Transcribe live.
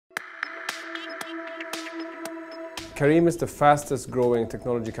Careem is the fastest growing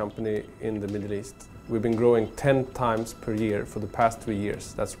technology company in the Middle East. We've been growing 10 times per year for the past 3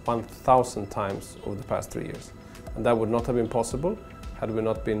 years. That's 1,000 times over the past 3 years. And that would not have been possible had we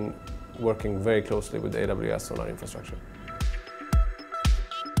not been working very closely with AWS on our infrastructure.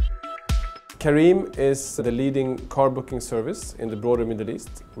 Careem is the leading car booking service in the broader Middle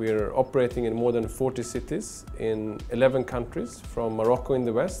East. We are operating in more than 40 cities in 11 countries, from Morocco in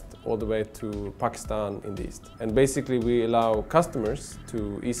the west all the way to Pakistan in the east. And basically we allow customers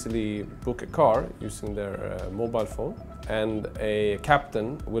to easily book a car using their mobile phone, and a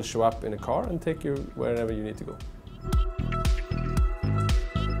captain will show up in a car and take you wherever you need to go.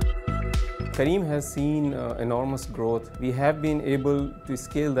 Careem has seen enormous growth. We have been able to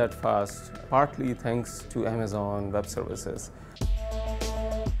scale that fast, partly thanks to Amazon Web Services.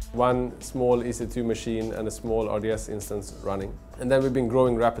 One small EC2 machine and a small RDS instance running. And then we've been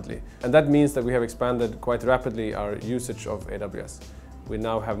growing rapidly. And that means that we have expanded quite rapidly our usage of AWS. We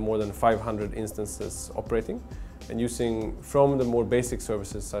now have more than 500 instances operating and using from the more basic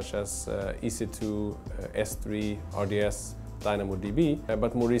services such as EC2, S3, RDS, DynamoDB,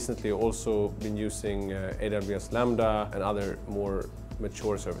 but more recently also been using AWS Lambda and other more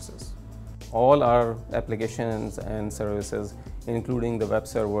mature services. All our applications and services, including the web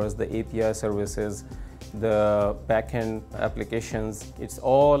servers, the API services, the backend applications, it's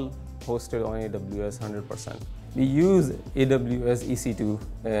all hosted on AWS 100%. We use AWS EC2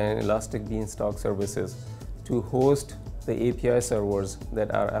 and Elastic Beanstalk services to host the API servers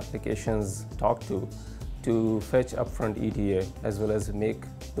that our applications talk to fetch upfront ETA as well as make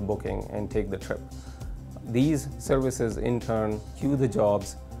the booking and take the trip. These services in turn queue the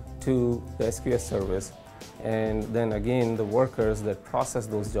jobs to the SQS service, and then again the workers that process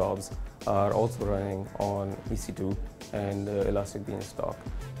those jobs are also running on EC2 and Elastic Beanstalk.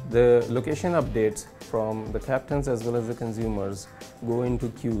 The location updates from the captains as well as the consumers go into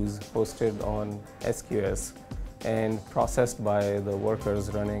queues hosted on SQS and processed by the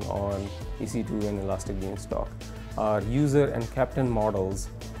workers running on EC2 and Elastic Beanstalk. Our user and captain models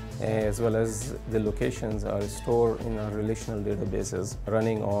as well as the locations are stored in our relational databases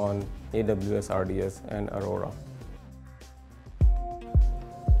running on AWS RDS and Aurora.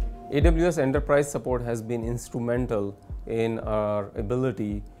 AWS Enterprise support has been instrumental in our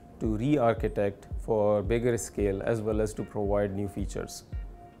ability to re-architect for bigger scale as well as to provide new features.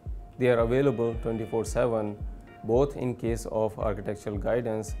 They are available 24/7, both in case of architectural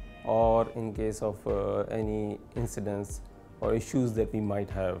guidance or in case of any incidents or issues that we might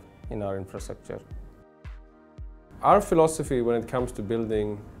have in our infrastructure. Our philosophy when it comes to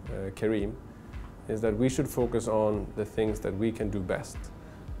building Careem is that we should focus on the things that we can do best.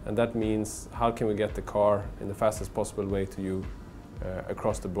 And that means how can we get the car in the fastest possible way to you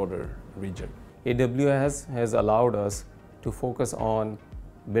across the broader region. AWS has allowed us to focus on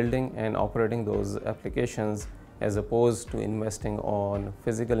building and operating those applications as opposed to investing on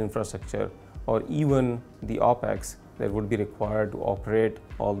physical infrastructure or even the OpEx that would be required to operate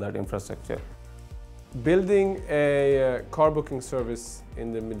all that infrastructure. Building a car booking service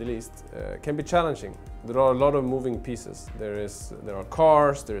in the Middle East can be challenging. There are a lot of moving pieces. There are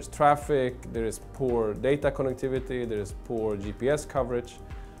cars, there is traffic, there is poor data connectivity, there is poor GPS coverage.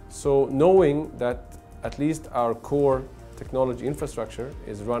 So knowing that at least our core technology infrastructure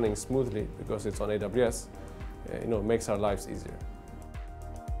is running smoothly because it's on AWS, makes our lives easier.